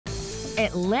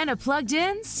Atlanta Plugged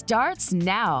In starts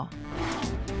now.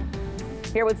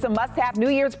 Here with some must-have New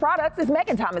Year's products is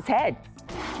Megan Thomas Head.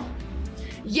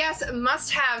 Yes,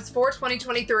 must-haves for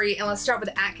 2023, and let's start with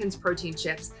Atkins protein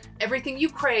chips. Everything you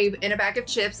crave in a bag of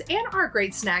chips and are a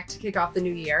great snack to kick off the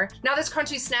new year. Now, this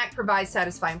crunchy snack provides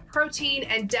satisfying protein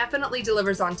and definitely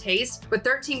delivers on taste with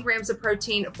 13 grams of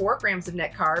protein, 4 grams of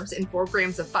net carbs, and 4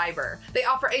 grams of fiber. They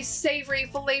offer a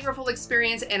savory, flavorful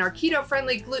experience and are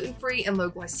keto-friendly, gluten-free, and low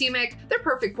glycemic. They're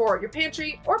perfect for your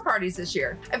pantry or parties this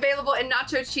year. Available in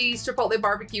nacho cheese, chipotle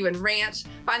barbecue, and ranch.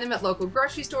 Find them at local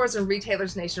grocery stores and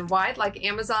retailers nationwide like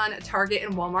Amazon, Target,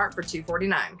 and Walmart for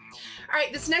 $2.49. All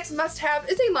right, this next must-have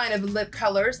is a line of lip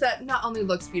colors that not only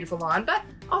looks beautiful on, but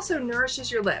also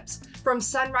nourishes your lips. From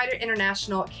Sunrider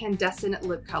International Candescent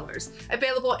Lip Colors.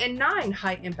 Available in 9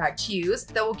 high-impact hues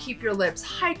that will keep your lips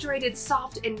hydrated,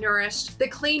 soft, and nourished. The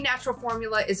clean, natural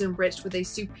formula is enriched with a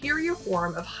superior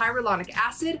form of hyaluronic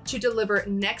acid to deliver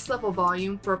next-level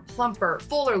volume for plumper,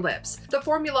 fuller lips. The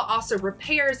formula also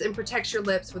repairs and protects your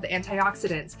lips with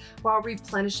antioxidants while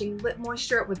replenishing lip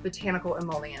moisture with botanical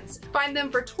emollients. Find them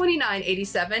for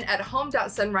 $29.87 at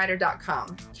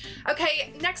home.sunrider.com.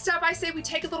 Okay, next up, I say we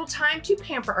take a little time to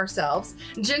pamper ourselves.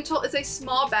 Gentle is a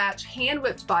small batch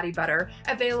hand-whipped body butter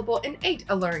available in 8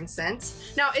 alluring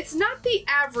scents. Now, it's not the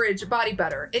average body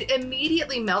butter. It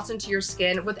immediately melts into your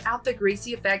skin without the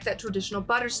greasy effect that traditional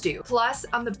butters do. Plus,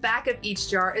 on the back of each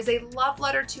jar is a love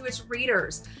letter to its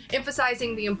readers,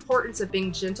 emphasizing the importance of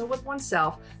being gentle with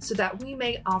oneself so that we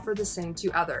may offer the same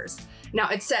to others. Now,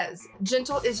 it says,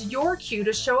 gentle is your cue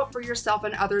to show up for yourself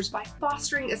and others by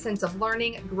fostering a sense of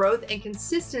learning, growth, and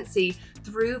consistency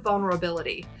through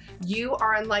vulnerability. You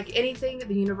are unlike anything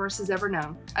the universe has ever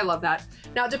known. I love that.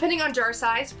 Now, depending on jar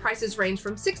size, prices range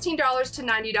from $16 to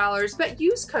 $90, but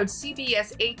use code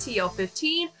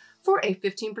CBSATL15 for a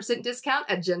 15% discount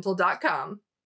at gentle.com.